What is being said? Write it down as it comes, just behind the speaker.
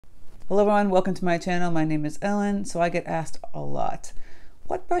Hello everyone, welcome to my channel. My name is Ellen. So I get asked a lot,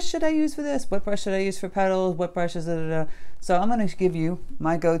 what brush should I use for this? What brush should I use for petals? What brushes? So I'm going to give you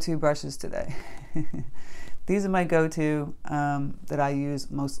my go-to brushes today. These are my go-to that I use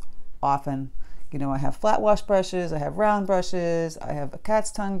most often. You know, I have flat wash brushes, I have round brushes, I have a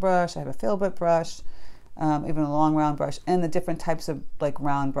cat's tongue brush, I have a filbert brush, even a long round brush, and the different types of like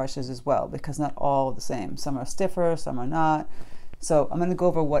round brushes as well, because not all the same. Some are stiffer, some are not. So I'm going to go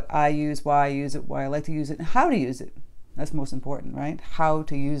over what I use, why I use it, why I like to use it, and how to use it. That's most important, right? How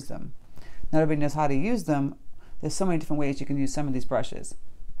to use them. Not everybody knows how to use them. There's so many different ways you can use some of these brushes.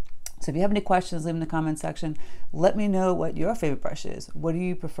 So if you have any questions, leave in the comment section. Let me know what your favorite brush is. What do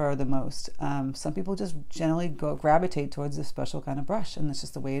you prefer the most? Some people just generally gravitate towards a special kind of brush, and that's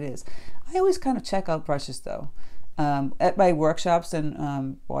just the way it is. I always kind of check out brushes though. At my workshops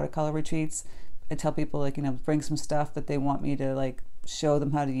and watercolor retreats, I tell people, like, you know, bring some stuff that they want me to like show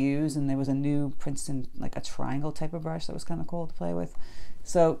them how to use. And there was a new Princeton, like a triangle type of brush that was kind of cool to play with.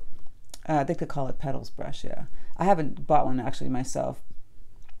 So I think they call it petals brush. Yeah, I haven't bought one actually myself.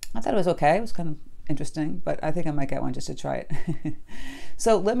 I thought it was okay. It was kind of interesting, but I think I might get one just to try it.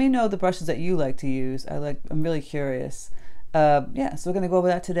 So let me know the brushes that you like to use. I'm really curious. Yeah, so we're gonna go over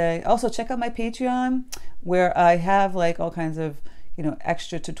that today. Also, check out my Patreon, where I have like all kinds of, you know,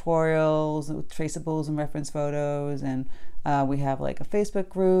 extra tutorials with traceables and reference photos, and we have like a Facebook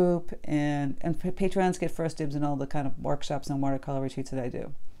group, and Patrons get first dibs in all the kind of workshops and watercolor retreats that I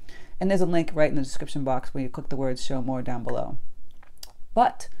do. And there's a link right in the description box where you click the words "show more" down below.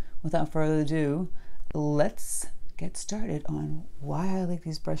 But without further ado, let's get started on why I like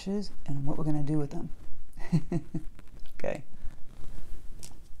these brushes and what we're going to do with them. Okay.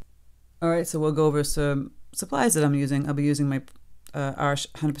 All right, so we'll go over some supplies that I'm using. I'll be using my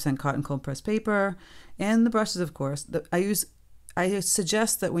Arch 100% cotton cold pressed paper and the brushes, of course. I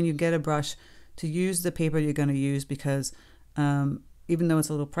suggest that when you get a brush to use the paper you're going to use, because even though it's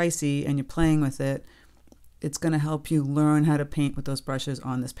a little pricey and you're playing with it, it's going to help you learn how to paint with those brushes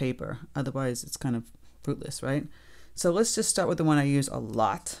on this paper. Otherwise, it's kind of fruitless, right? So let's just start with the one I use a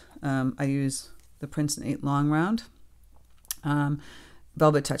lot. I use the Princeton 8 Long Round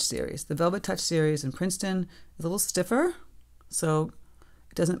Velvet Touch series. The Velvet Touch series in Princeton is a little stiffer, so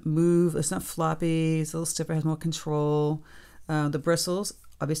it doesn't move. It's not floppy. It's a little stiffer, has more control. The bristles,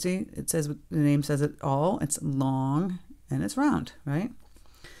 obviously, it says, the name says it all. It's long and it's round, right?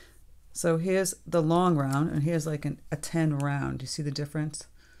 So here's the long round, and here's like a 10 round. Do you see the difference?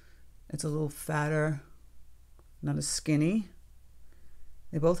 It's a little fatter, not as skinny.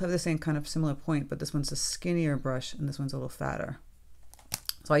 They both have the same kind of similar point, but this one's a skinnier brush and this one's a little fatter.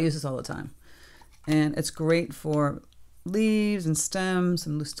 So I use this all the time. And it's great for leaves and stems.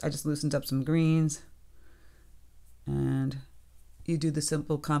 And I just loosened up some greens. And you do the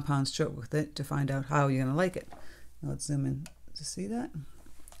simple compound stroke with it to find out how you're going to like it. Now let's zoom in to see that.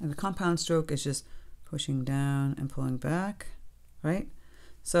 And the compound stroke is just pushing down and pulling back, right?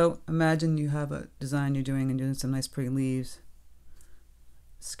 So imagine you have a design you're doing and doing some nice pretty leaves,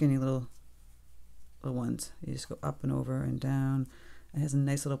 skinny little ones. You just go up and over and down. It has a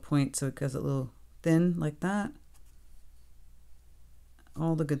nice little point, so it goes a little thin like that.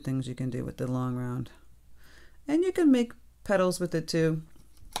 All the good things you can do with the long round. And you can make petals with it too.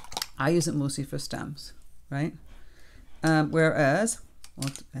 I use it mostly for stems, right? Whereas,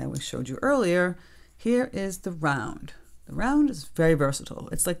 what I showed you earlier, here is the round. The round is very versatile.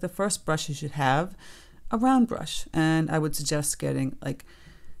 It's like the first brush you should have, a round brush. And I would suggest getting like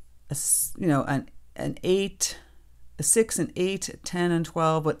an 8, a 6, an 8, a 10, and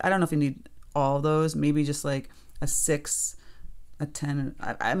 12. But I don't know if you need all of those. Maybe just like a 6, a 10.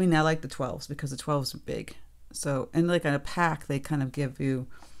 I mean, I like the 12s because the 12s are big. So, and like in a pack, they kind of give you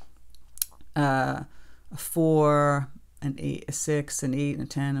a 4, an 8, a 6, an 8, and a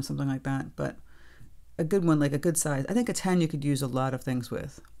 10, or something like that. But a good one, like a good size. I think a 10 you could use a lot of things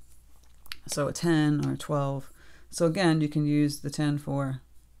with. So a 10 or a 12. So again, you can use the 10 for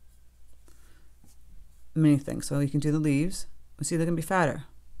many things. So you can do the leaves. See, they're going to be fatter.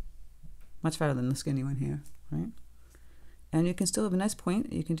 Much fatter than the skinny one here, right? And you can still have a nice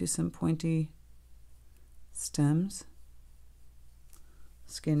point. You can do some pointy stems.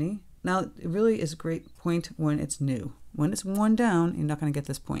 Skinny. Now, it really is a great point when it's new. When it's worn down, you're not going to get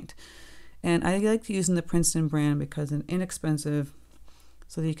this point. And I like to use in the Princeton brand because it's inexpensive,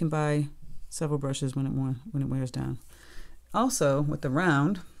 so that you can buy several brushes when it wears down. Also, with the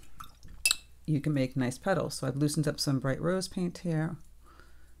round, you can make nice petals. So I've loosened up some bright rose paint here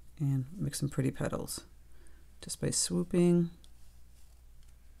and make some pretty petals just by swooping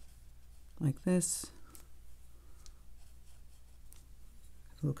like this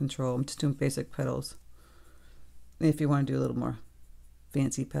little control. I'm just doing basic petals. If you want to do a little more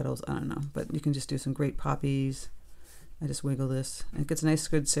fancy petals, I don't know, but you can just do some great poppies. I just wiggle this, and it gets a nice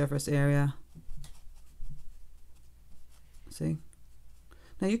good surface area. See?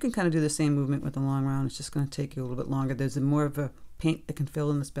 Now you can kind of do the same movement with the long round. It's just going to take you a little bit longer. There's more of a paint that can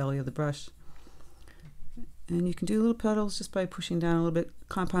fill in this belly of the brush. And you can do little petals just by pushing down a little bit,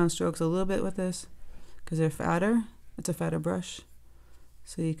 compound strokes a little bit with this, because they're fatter. It's a fatter brush.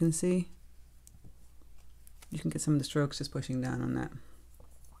 So you can see, you can get some of the strokes just pushing down on that.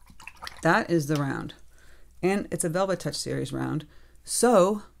 That is the round. And it's a Velvet Touch series round,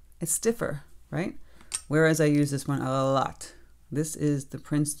 so it's stiffer, right? Whereas I use this one a lot. This is the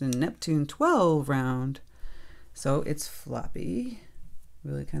Princeton Neptune 12 round. So it's floppy,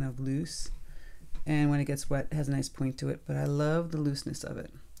 really kind of loose. And when it gets wet, it has a nice point to it, but I love the looseness of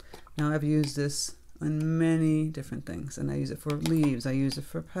it. Now I've used this on many different things, and I use it for leaves, I use it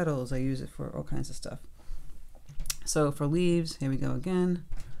for petals, I use it for all kinds of stuff. So for leaves, here we go again.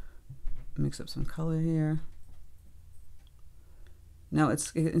 Mix up some color here. Now it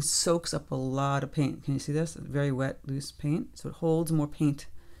soaks up a lot of paint. Can you see this? Very wet, loose paint. So it holds more paint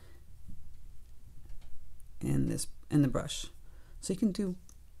in the brush. So you can do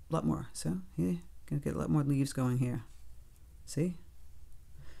a lot more. So here, you can get a lot more leaves going here. See?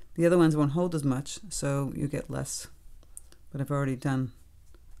 The other ones won't hold as much, so you get less. But I've already done,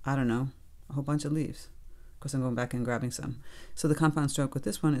 I don't know, a whole bunch of leaves. Of course, I'm going back and grabbing some. So the compound stroke with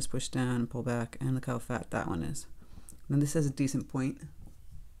this one is push down and pull back, and look how fat that one is. And this has a decent point,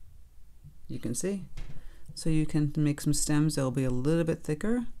 you can see. So you can make some stems that'll be a little bit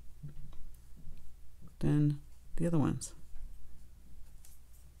thicker than the other ones.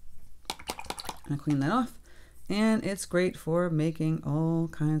 And I clean that off. And it's great for making all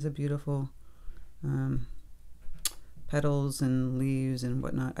kinds of beautiful petals and leaves and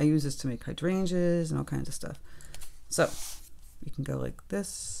whatnot. I use this to make hydrangeas and all kinds of stuff. So you can go like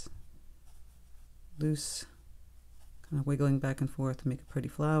this, loose, kind of wiggling back and forth to make a pretty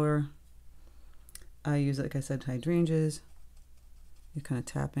flower. I use it, like I said, hydrangeas. You're kind of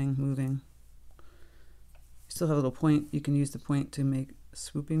tapping, moving. You still have a little point. You can use the point to make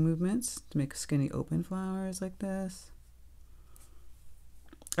swooping movements, to make skinny open flowers like this.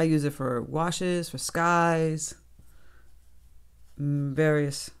 I use it for washes, for skies,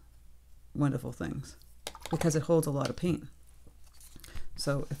 various wonderful things, because it holds a lot of paint.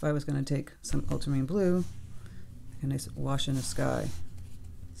 So if I was going to take some ultramarine blue, a nice wash in the sky,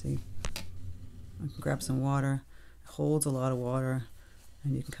 see, I can grab some water. It holds a lot of water,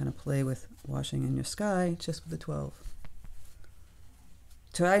 and you can kind of play with washing in your sky just with the 12.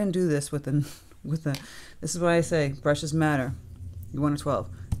 So I didn't do this with the this is what I say, brushes matter. You want a 12.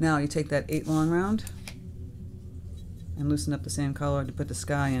 Now you take that 8 long round and loosen up the same color to put the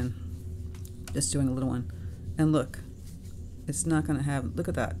sky in. Just doing a little one. And look, it's not going to have, look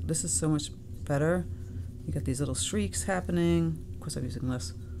at that. This is so much better. You got these little streaks happening. Of course I'm using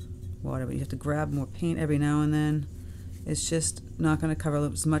less water, but you have to grab more paint every now and then. It's just not going to cover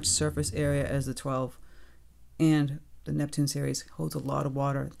as much surface area as the 12. And the Neptune series holds a lot of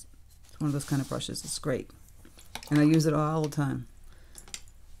water. It's one of those kind of brushes. It's great. And I use it all the time.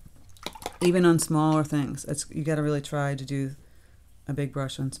 Even on smaller things. You got to really try to do a big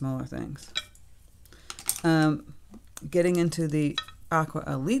brush on smaller things. Getting into the Aqua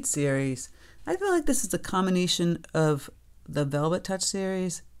Elite series, I feel like this is a combination of the Velvet Touch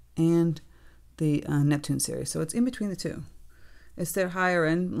series and the Neptune series. So it's in between the two. It's their higher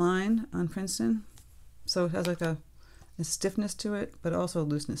end line on Princeton. So it has like a stiffness to it, but also a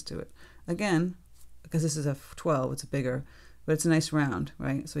looseness to it. Again, because this is a 12, it's a bigger, but it's a nice round,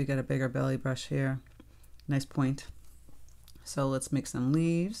 right? So you got a bigger belly brush here, nice point. So let's make some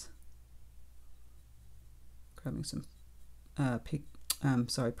leaves. Grabbing some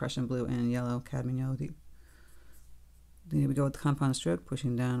Prussian blue and yellow, cadmium yellow. Then we go with the compound stroke,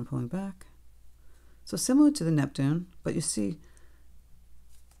 pushing down and pulling back. So similar to the Neptune, but you see,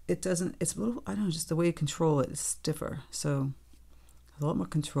 it doesn't, it's a little, I don't know, just the way you control it is stiffer. So a lot more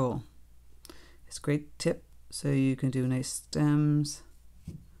control. It's a great tip. So you can do nice stems,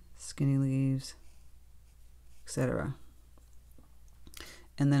 skinny leaves, etc.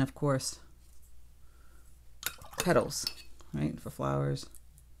 And then of course, petals, right, for flowers.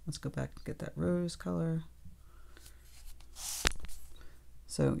 Let's go back and get that rose color.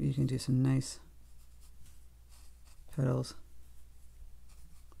 So you can do some nice petals.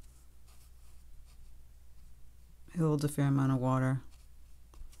 It holds a fair amount of water.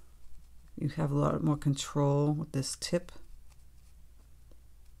 You have a lot more control with this tip.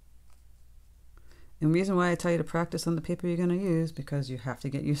 And the reason why I tell you to practice on the paper you're going to use, because you have to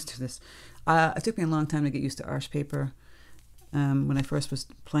get used to this. It took me a long time to get used to arch paper when I first was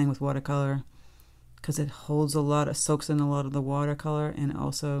playing with watercolor, because it holds a lot, it soaks in a lot of the watercolor, and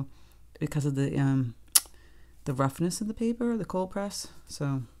also because of the roughness of the paper, the cold press.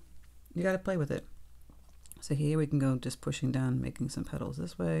 So you got to play with it. So here we can go just pushing down, making some petals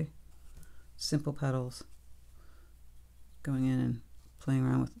this way, simple petals, going in and playing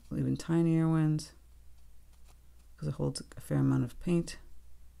around with even tinier ones, because it holds a fair amount of paint.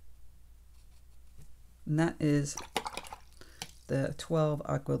 And that is the 12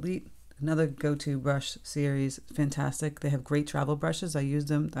 Aqua Elite, another go-to brush series. Fantastic. They have great travel brushes. I use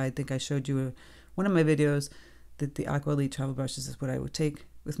them. I think I showed you one of my videos that the Aqua Elite travel brushes is what I would take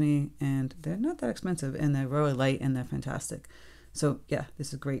with me, and they're not that expensive, and they're really light, and they're fantastic. So yeah, this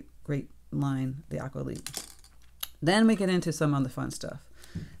is a great line, the Aqua Elite. Then we get into some of the fun stuff.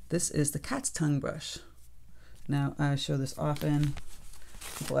 This is the cat's tongue brush. Now I show this often.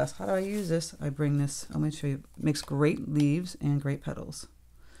 People ask, how do I use this? I bring this, I'm going to show you. It makes great leaves and great petals.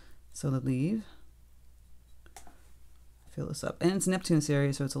 So the leaf, fill this up, and it's Neptune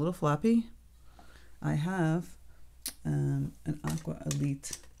series, so it's a little floppy. I have an Aqua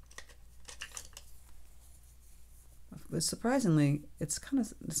Elite. But surprisingly, it's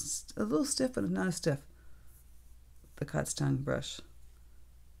a little stiff, but it's not as stiff. The cat's tongue brush.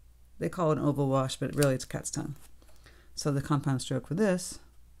 They call it an oval wash, but really it's cat's tongue. So the compound stroke for this,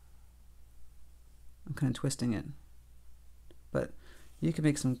 I'm kind of twisting it. But you can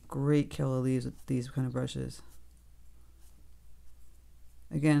make some great killer leaves with these kind of brushes.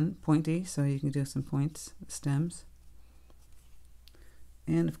 Again, pointy, so you can do some points, stems.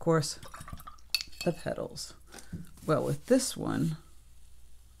 And of course, the petals. Well, with this one,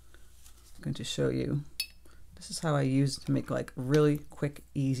 I'm going to show you. This is how I use to make like really quick,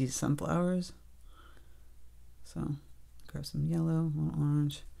 easy sunflowers. So grab some yellow, a little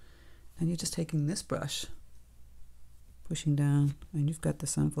orange, and you're just taking this brush, pushing down, and you've got the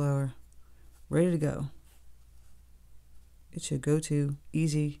sunflower ready to go. It's your go-to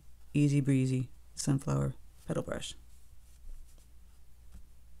easy breezy sunflower petal brush,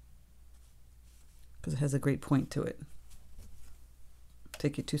 because it has a great point to it.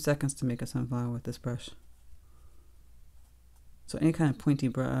 Take you 2 seconds to make a sunflower with this brush. So any kind of pointy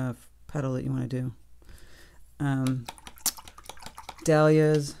petal that you want to do.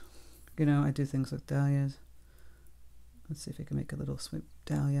 Dahlias, you know, I do things with dahlias. Let's see if I can make a little sweet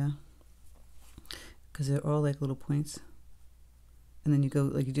dahlia, because they're all like little points. And then you go,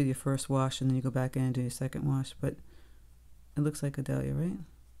 like you do your first wash, and then you go back in and do your second wash, but it looks like a dahlia, right?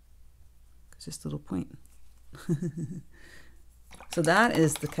 It's just a little point. So that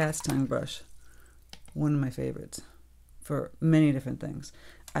is the cat's tongue brush, one of my favorites for many different things.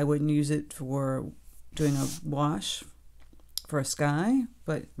 I wouldn't use it for doing a wash for a sky,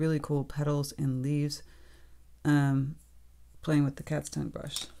 but really cool petals and leaves, playing with the cat's tongue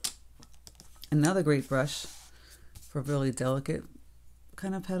brush. Another great brush for really delicate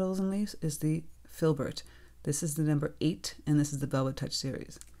kind of petals and leaves is the filbert. This is the number 8, and this is the Velvet Touch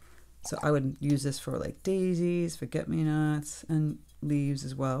series. So I would use this for like daisies, forget-me-nots, and leaves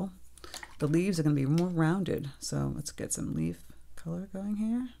as well. The leaves are going to be more rounded, so let's get some leaf color going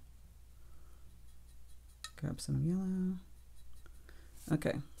here. Grab some yellow.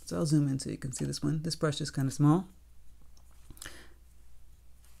 Okay, so I'll zoom in so you can see this one. This brush is kind of small.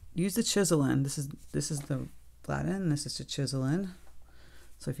 Use the chisel end. This is the flat end, this is the chisel end.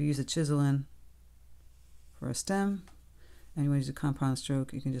 So if you use a chisel end for a stem, and you want to use a compound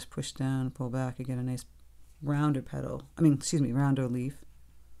stroke, you can just push down, pull back, you get a nice rounder petal. Rounder leaf.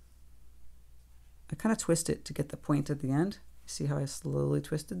 I kind of twist it to get the point at the end. See how I slowly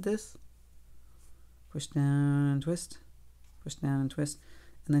twisted this? Push down and twist, push down and twist,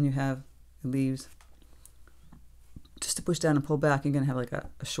 and then you have the leaves. Just to push down and pull back, you're going to have like a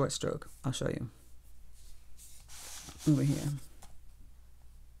short stroke. I'll show you over here.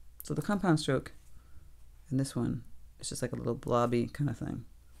 So the compound stroke and this one, it's just like a little blobby kind of thing,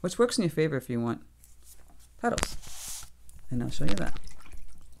 which works in your favor if you want petals. And I'll show you that.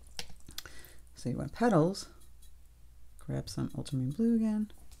 So you want petals, grab some ultramarine blue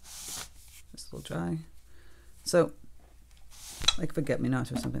again, just a little dry. So like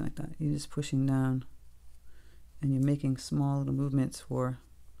forget-me-nots or something like that. You're just pushing down and you're making small little movements for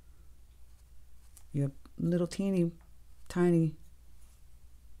your little teeny tiny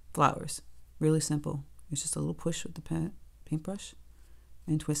flowers. Really simple. It's just a little push with the paintbrush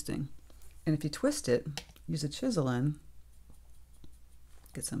and twisting. And if you twist it, use a chisel end,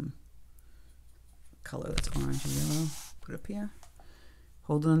 get some color that's orange and yellow, put it up here,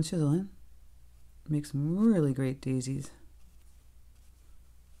 hold it on the chisel end, make some really great daisies.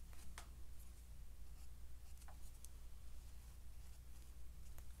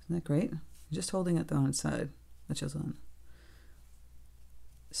 Isn't that great? You're just holding it on its side, the chisel on.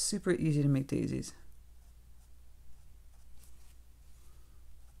 Super easy to make daisies.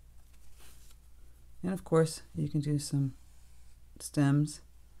 And of course, you can do some stems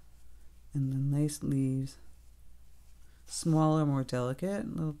and then nice leaves. Smaller, more delicate, a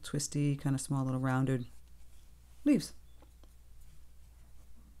little twisty, kind of small, little rounded leaves.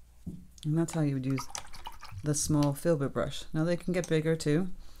 And that's how you would use the small filbert brush. Now they can get bigger too.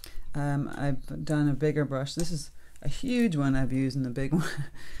 I've done a bigger brush. This is a huge one I've used in the big one.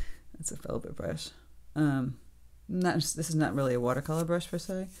 It's a filbert brush. This is not really a watercolor brush per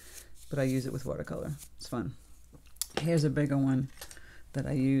se, but I use it with watercolor. It's fun. Here's a bigger one that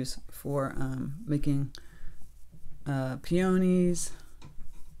I use for making peonies,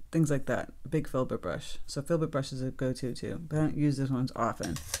 things like that. Big filbert brush. So filbert brush is a go-to too, but I don't use those ones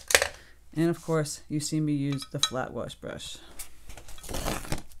often. And of course, you see me use the flat wash brush.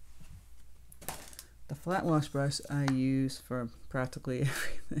 The flat wash brush I use for practically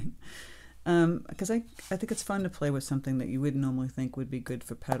everything. Because I think it's fun to play with something that you wouldn't normally think would be good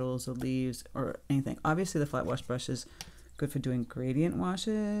for petals or leaves or anything. Obviously the flat wash brush is good for doing gradient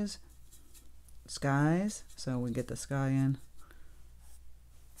washes, skies. So we get the sky in,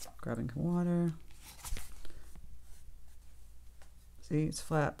 grabbing water. See, it's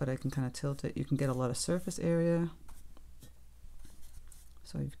flat, but I can kind of tilt it. You can get a lot of surface area.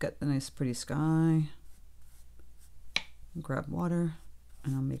 So you've got the nice pretty sky. Grab water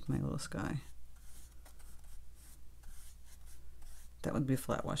and I'll make my little sky. That would be a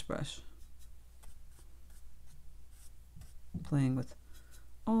flat wash brush. Playing with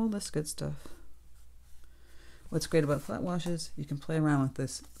all this good stuff. What's great about flat washes, you can play around with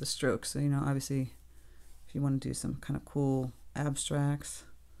the strokes. So, you know, obviously if you want to do some kind of cool abstracts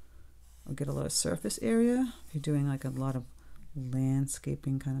or get a lot of surface area, if you're doing like a lot of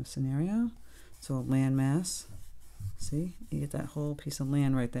landscaping kind of scenario, so a land mass, see, you get that whole piece of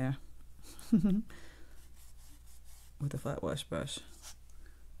land right there with a flat wash brush.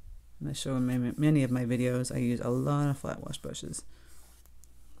 And I show in many of my videos I use a lot of flat wash brushes.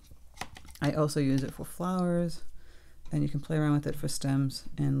 I also use it for flowers, and you can play around with it for stems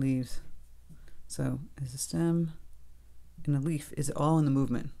and leaves. So there's a stem and a leaf is all in the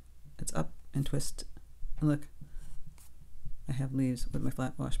movement. It's up and twist, and look, I have leaves with my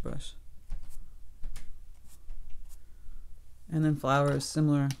flat wash brush. And then flowers,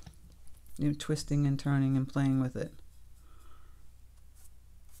 similar, you know, twisting and turning and playing with it.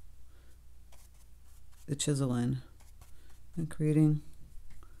 The chisel in and creating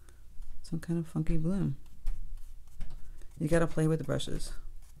some kind of funky bloom. You gotta play with the brushes.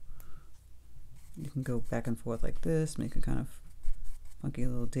 You can go back and forth like this, make a kind of funky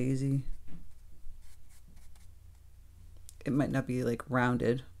little daisy. It might not be like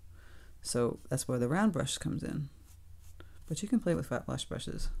rounded, so that's where the round brush comes in. But you can play with flat wash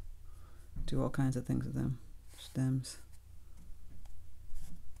brushes. Do all kinds of things with them. Stems,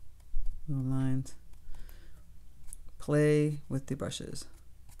 little lines. Play with the brushes.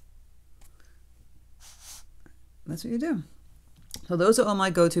 That's what you do. So those are all my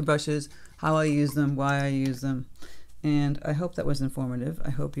go-to brushes, how I use them, why I use them. And I hope that was informative. I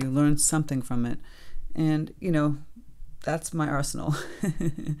hope you learned something from it. And, you know, that's my arsenal,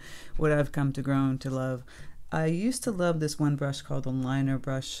 what I've come to grow to love. I used to love this one brush called the liner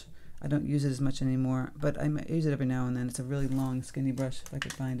brush. I don't use it as much anymore, but I might use it every now and then. It's a really long, skinny brush if I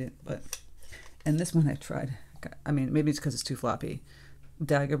could find it. And this one I've tried. I mean, maybe it's because it's too floppy.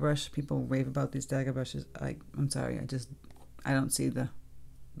 Dagger brush, people rave about these dagger brushes. I'm sorry, I don't see the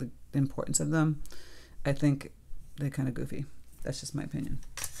importance of them. I think they're kind of goofy. That's just my opinion.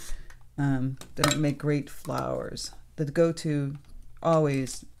 They don't make great flowers. The go-to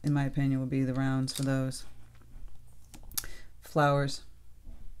always, in my opinion, would be the rounds for those. Flowers,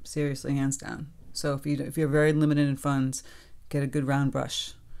 seriously, hands down. So if you're very limited in funds, get a good round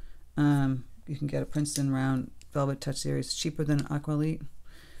brush. You can get a Princeton round Velvet Touch series. It's cheaper than Aqua.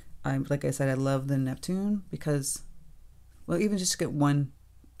 Like I said, I love the Neptune because, well, even just get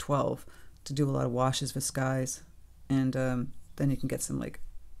 112 to do a lot of washes for skies, and then you can get some like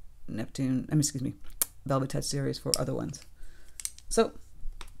Velvet Touch series for other ones. So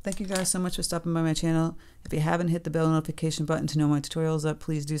thank you guys so much for stopping by my channel. If you haven't hit the bell notification button to know my tutorials up,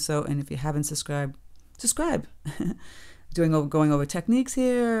 please do so. And if you haven't subscribed, subscribe. Going over techniques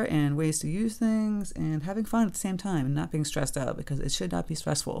here and ways to use things and having fun at the same time and not being stressed out, because it should not be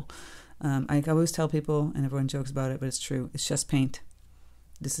stressful. I always tell people, and everyone jokes about it, but it's true. It's just paint.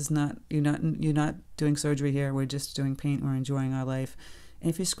 This is not, you're not doing surgery here. We're just doing paint. We're enjoying our life. And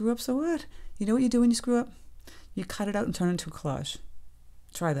if you screw up, so what? You know what you do when you screw up? You cut it out and turn it into a collage.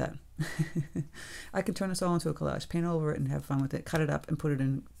 Try that. I can turn this all into a collage. Paint over it and have fun with it. Cut it up and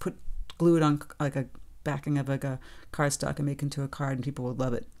glue it on like a backing of like a cardstock and make it into a card, and people will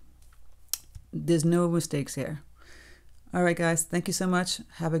love it. There's no mistakes here. All right, guys. Thank you so much.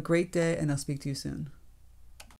 Have a great day, and I'll speak to you soon.